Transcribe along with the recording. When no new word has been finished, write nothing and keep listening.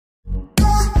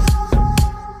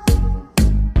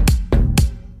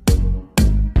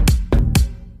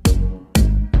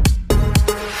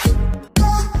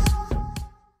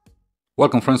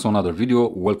Welcome friends to another video.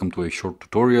 Welcome to a short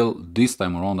tutorial. This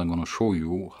time around I'm going to show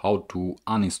you how to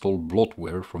uninstall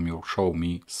bloatware from your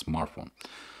Xiaomi smartphone.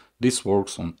 This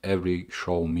works on every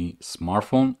Xiaomi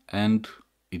smartphone and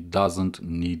it doesn't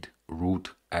need root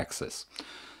access.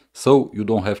 So you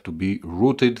don't have to be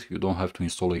rooted, you don't have to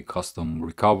install a custom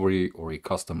recovery or a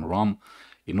custom ROM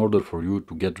in order for you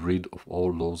to get rid of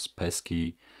all those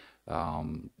pesky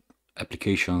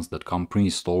applications that come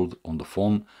pre-installed on the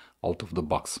phone out of the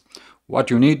box. What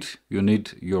you need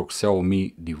your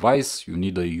Xiaomi device, you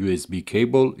need a USB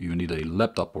cable, you need a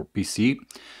laptop or PC.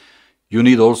 You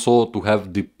need also to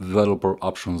have developer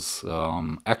options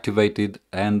activated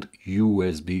and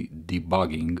USB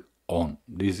debugging on.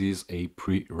 This is a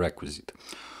prerequisite.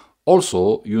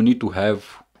 Also, you need to have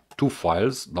two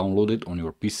files downloaded on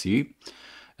your PC,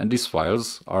 and these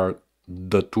files are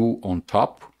the two on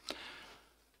top: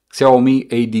 Xiaomi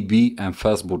ADB and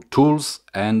Fastboot tools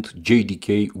and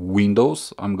JDK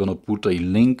Windows. I'm gonna put a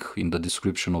link in the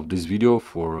description of this video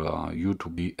for you to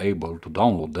be able to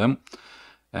download them.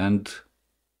 And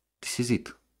this is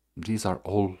it. These are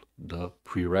all the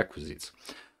prerequisites.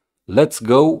 Let's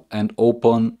go and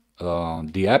open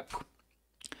the app,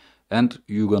 and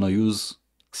you're gonna use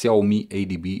Xiaomi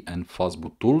ADB and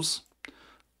Fastboot tools.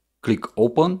 Click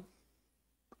open,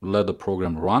 let the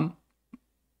program run,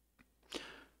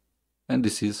 and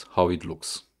this is how it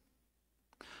looks.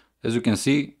 As you can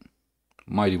see,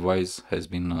 my device has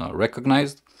been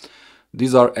recognized.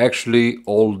 These are actually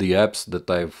all the apps that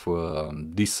I've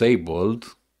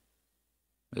disabled.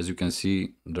 As you can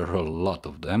see, there are a lot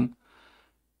of them.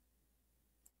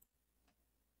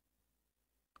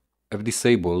 I've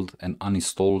disabled and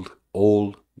uninstalled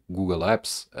all Google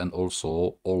apps and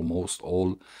also almost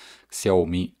all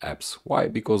Xiaomi apps. Why?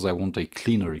 Because I want a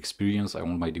cleaner experience. I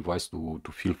want my device to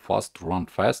feel fast, to run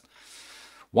fast.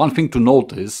 One thing to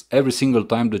notice, every single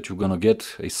time that you're gonna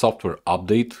get a software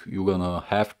update, you're gonna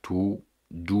have to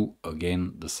do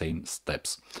again the same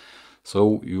steps.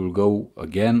 So you'll go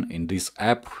again in this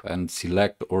app and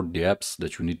select all the apps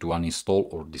that you need to uninstall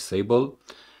or disable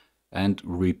and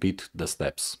repeat the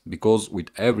steps, because with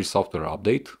every software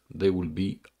update they will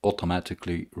be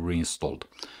automatically reinstalled.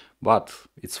 But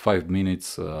it's 5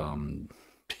 minutes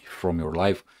from your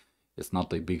life. It's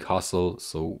not a big hassle,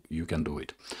 so you can do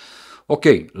it.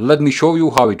 Okay, let me show you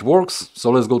how it works.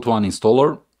 So let's go to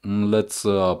uninstaller. Let's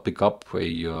pick up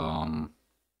an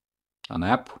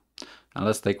app, and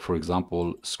let's take, for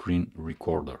example, screen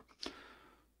recorder.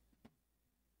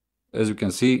 As you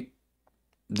can see,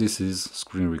 this is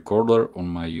screen recorder on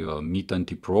my Mi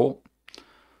 10T Pro.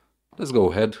 Let's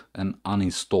go ahead and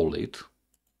uninstall it.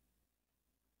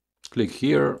 Click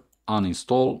here,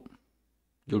 uninstall.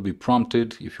 You'll be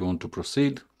prompted if you want to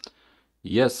proceed.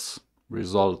 Yes,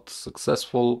 result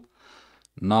successful.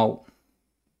 Now,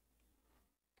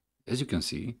 as you can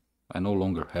see, I no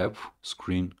longer have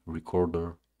screen recorder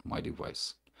on my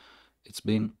device. It's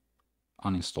been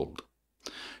uninstalled.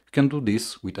 You can do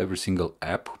this with every single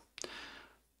app,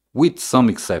 with some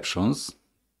exceptions.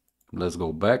 Let's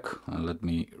go back and let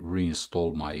me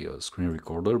reinstall my screen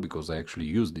recorder, because I actually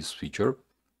use this feature.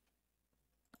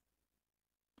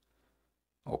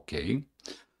 Okay,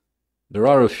 there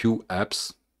are a few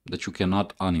apps that you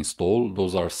cannot uninstall.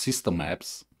 Those are system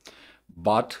apps,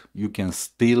 but you can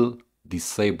still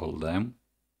disable them,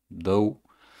 though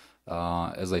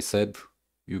as I said,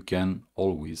 you can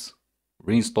always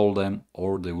reinstall them,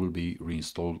 or they will be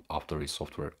reinstalled after a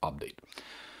software update.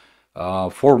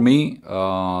 For me,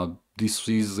 this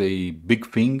is a big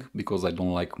thing, because I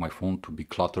don't like my phone to be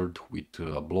cluttered with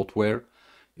bloatware,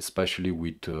 especially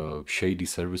with shady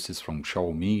services from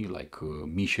Xiaomi, like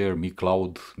Mi Share, Mi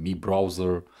Cloud, Mi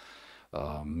Browser,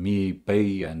 Mi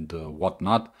Pay, and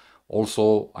whatnot.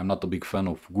 Also, I'm not a big fan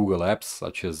of Google apps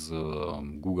such as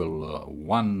Google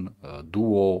One,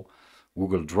 Duo,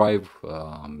 Google Drive,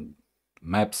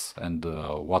 Maps, and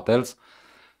what else.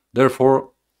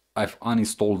 Therefore, I've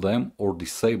uninstalled them or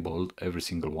disabled every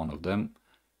single one of them,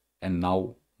 and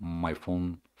now my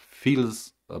phone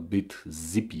feels a bit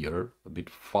zippier, a bit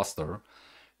faster,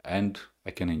 and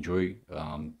I can enjoy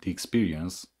the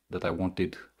experience that I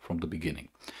wanted from the beginning.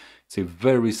 It's a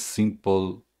very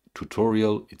simple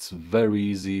tutorial. It's very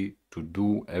easy to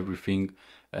do everything,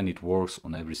 and it works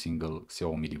on every single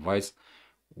Xiaomi device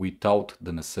without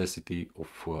the necessity of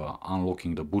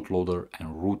unlocking the bootloader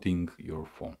and rooting your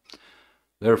phone.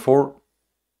 Therefore,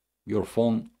 your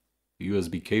phone,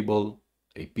 USB cable,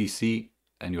 a PC,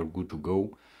 and you're good to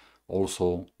go.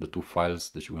 Also, the two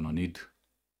files that you're gonna need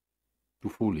to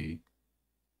fully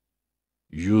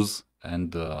use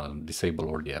and disable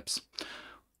all the apps.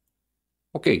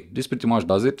 Okay, this pretty much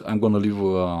does it. I'm gonna leave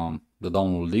the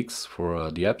download links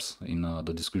for the apps in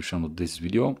the description of this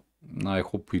video. I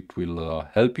hope it will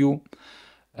help you,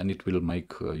 and it will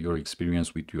make your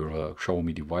experience with your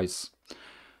Xiaomi device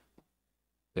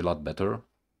a lot better,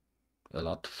 a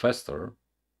lot faster,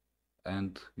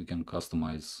 and you can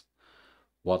customize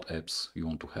what apps you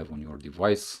want to have on your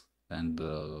device and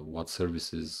what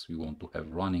services you want to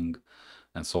have running,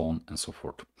 and so on and so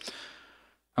forth.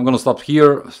 I'm gonna stop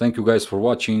here. Thank you guys for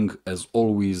watching. As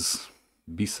always,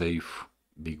 be safe,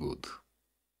 be good.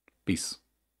 Peace.